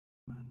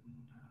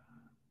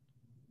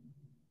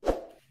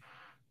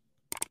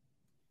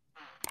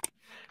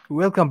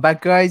Welcome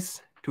back,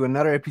 guys, to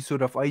another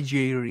episode of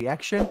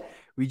IJayReaction.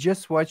 We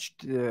just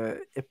watched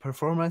a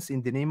performance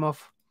in the name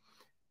of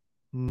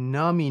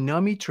Nami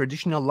Nami,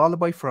 traditional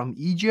lullaby from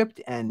Egypt,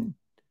 and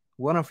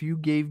one of you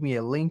gave me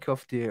a link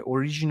of the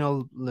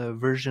original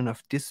version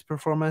of this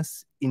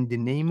performance in the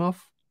name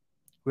of.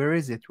 Where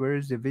is it? Where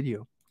is the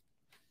video?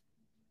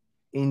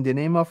 In the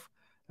name of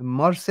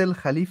Marcel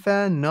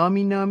Khalife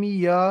Nami Nami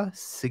Ya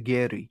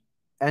sgery.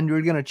 And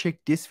we're gonna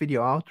check this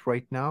video out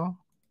right now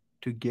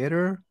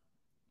together.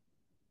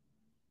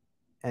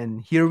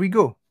 And here we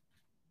go.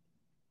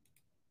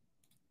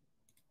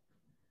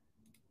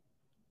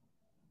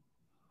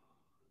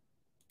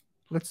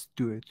 Let's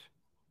do it.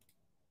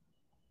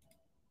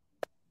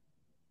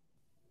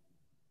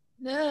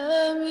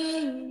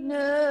 نامي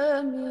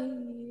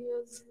نامي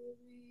يا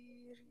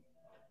صغيري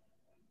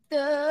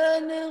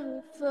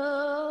تنغفى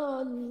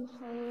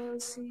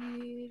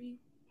الحصيري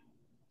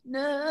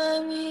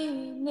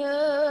نامي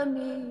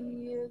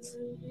نامي يا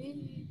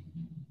صغيري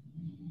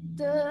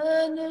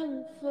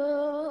تنغفى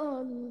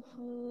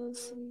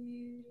الحصيري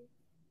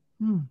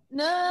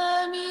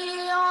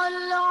نامي على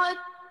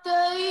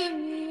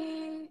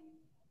العتيمي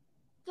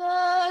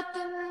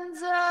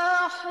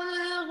تتنزاح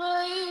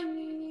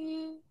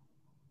الغيمي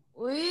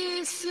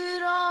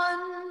ويصير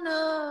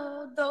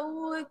عنا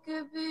ضو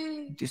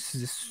كبير. This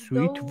is a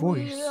sweet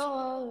voice.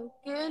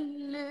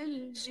 كل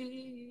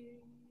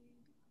الجيل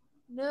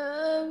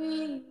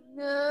نامي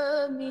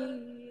نامي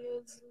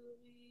يا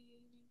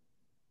صغيري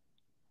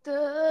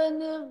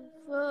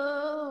تنغفى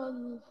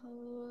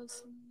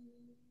الحصير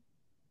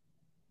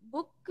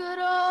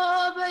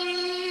بكرة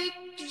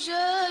بيك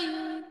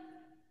جاي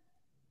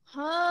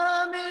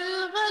حامل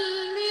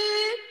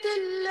غليت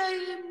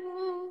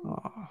الليمون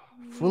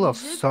full of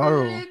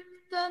sorrow.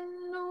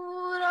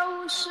 تنورة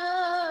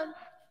وشال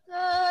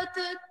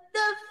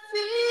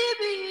تتدفي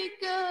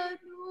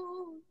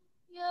بكانون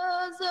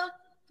يا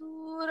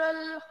زغطور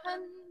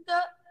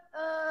الحندق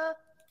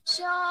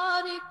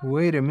شعرك.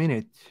 Wait a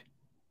minute.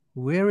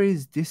 Where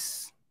is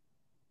this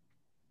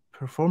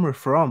performer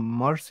from?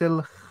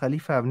 Marcel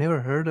Khalife. I've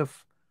never heard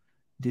of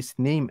this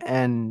name.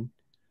 And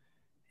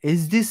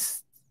is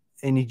this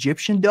an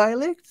Egyptian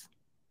dialect?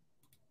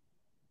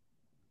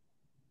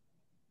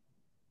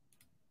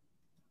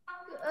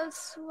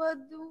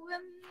 أسود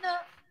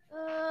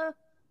والنقى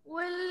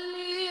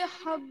واللي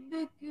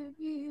حبك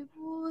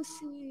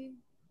بيبوسي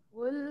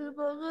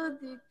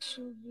والبغضك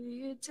شو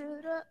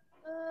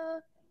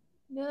بيترقى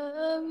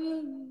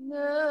نامي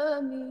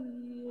نامي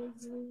يا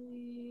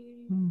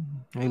صغيري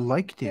I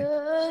liked it.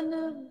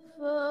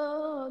 تنغفى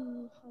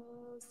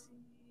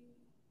الحصير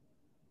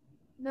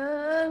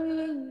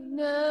نامي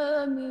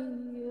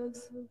نامي يا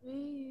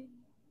صغيري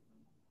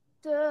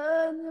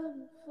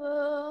تنغفى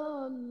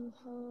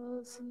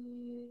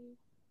الحصير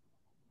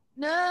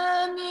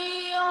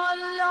نامي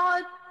على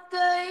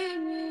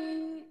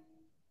العتيمي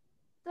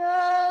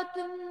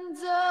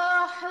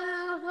تتنزاح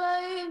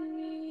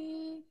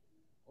الغيمي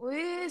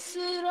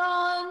ويصير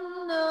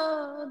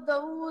عنا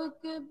ضو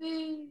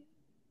كبير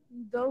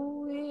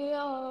ضوي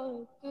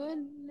ع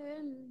كل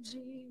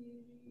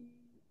الجيل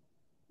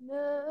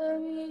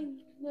نامي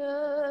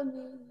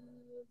نامي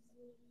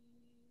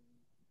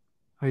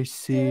I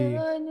see.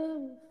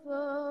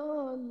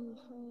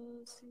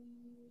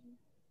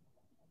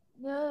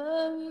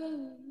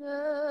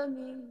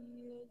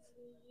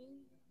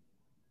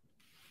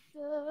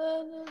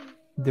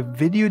 The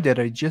video that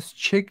I just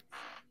checked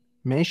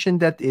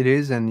mentioned that it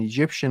is an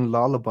Egyptian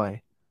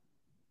lullaby.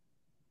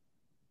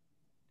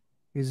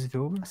 Is it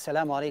over?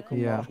 السلام عليكم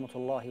Yeah. ورحمة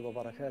الله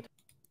وبركاته.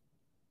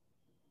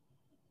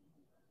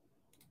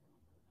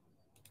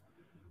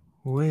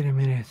 Wait a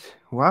minute.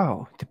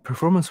 Wow, the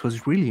performance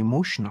was really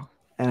emotional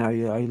and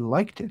I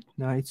liked it.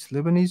 Now it's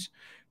Lebanese.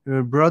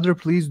 Brother,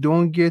 please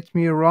don't get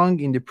me wrong.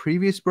 In the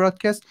previous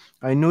broadcast,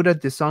 I know that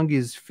the song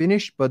is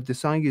finished, but the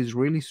song is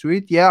really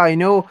sweet. Yeah, I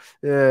know.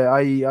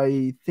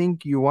 I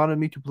think you wanted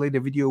me to play the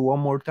video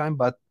one more time,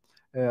 but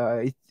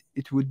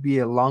it would be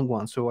a long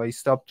one, so I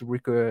stopped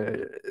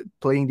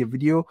playing the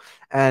video,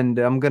 and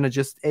I'm gonna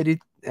just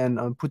edit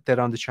and put that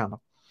on the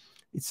channel.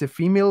 It's a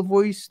female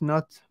voice,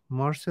 not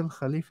Marcel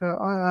Khalife.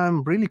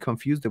 I'm really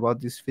confused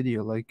about this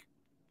video. Like,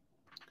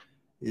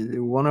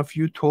 one of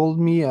you told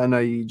me, and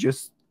I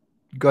just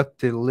got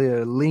the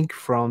link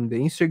from the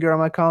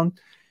Instagram account,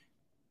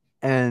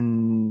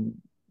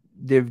 and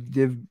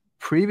the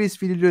previous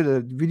video,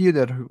 the video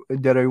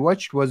that I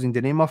watched was in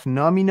the name of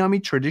Nami Nami,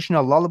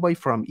 traditional lullaby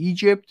from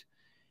Egypt,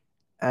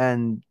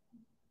 and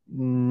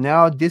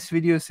now this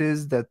video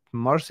says that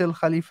Marcel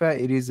Khalife,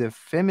 it is a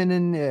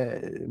feminine,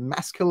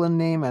 masculine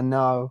name, and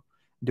now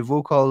the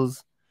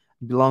vocals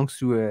belongs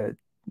to a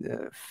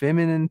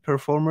feminine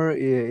performer.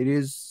 It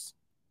is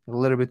a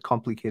little bit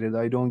complicated.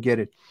 I don't get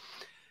it,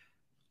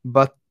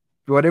 but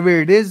whatever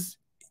it is,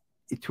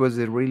 it was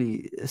a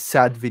really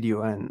sad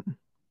video, and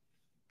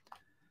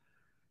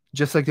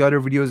just like the other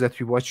videos that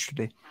we watched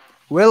today.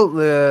 Well,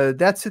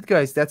 that's it,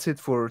 guys. That's it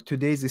for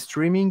today's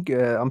streaming.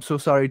 I'm so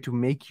sorry to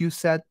make you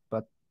sad,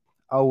 but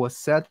I was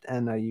sad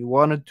and I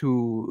wanted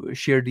to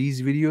share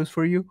these videos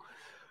for you.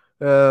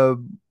 Uh,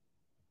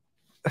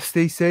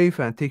 Stay safe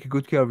and take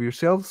good care of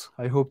yourselves.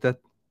 I hope that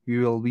we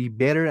will be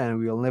better and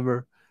we will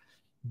never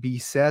be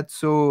sad.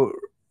 So,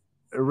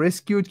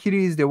 Rescued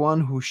Kitty is the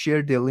one who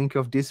shared the link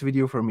of this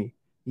video for me.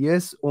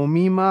 Yes,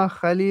 Omima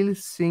Khalil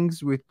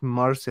sings with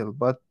Marcel,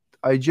 but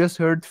I just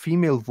heard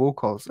female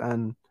vocals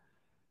and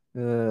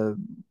uh,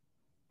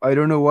 I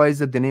don't know why is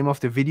that the name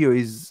of the video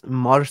is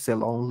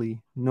Marcel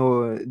only.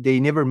 No, they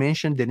never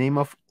mentioned the name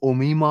of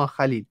Omima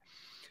Khalil.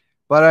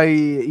 But I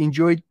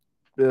enjoyed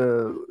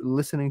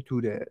listening to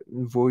the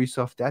voice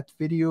of that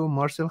video.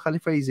 Marcel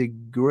Khalifa is a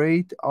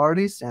great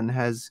artist and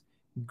has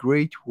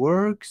great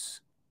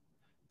works.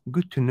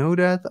 Good to know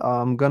that.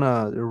 I'm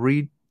gonna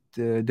read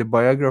the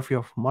biography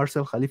of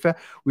Marcel Khalifa.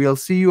 We'll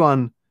see you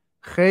on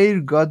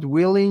Khair, God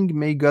willing.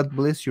 May God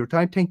bless your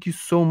time. Thank you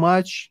so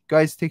much,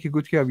 guys. Take a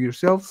good care of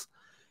yourselves.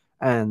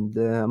 And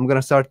I'm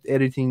gonna start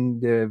editing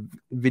the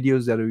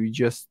videos that we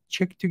just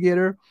checked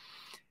together,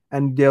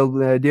 and there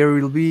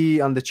will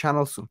be on the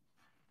channel soon.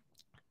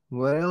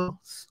 What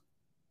else?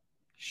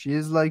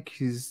 She's like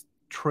his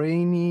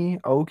trainee,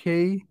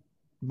 okay,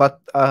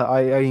 but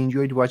I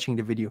enjoyed watching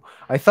the video.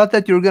 I thought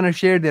that you were gonna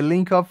share the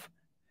link of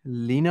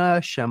Lina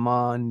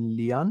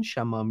Shamamian,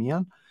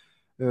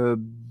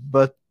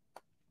 but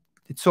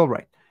it's all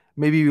right.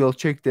 Maybe we'll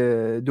check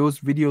those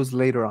videos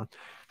later on.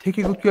 Take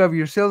a good care of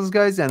yourselves,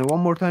 guys, and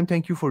one more time,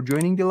 thank you for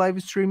joining the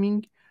live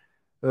streaming.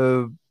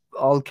 Uh,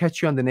 I'll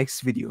catch you on the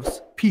next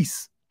videos.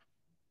 Peace.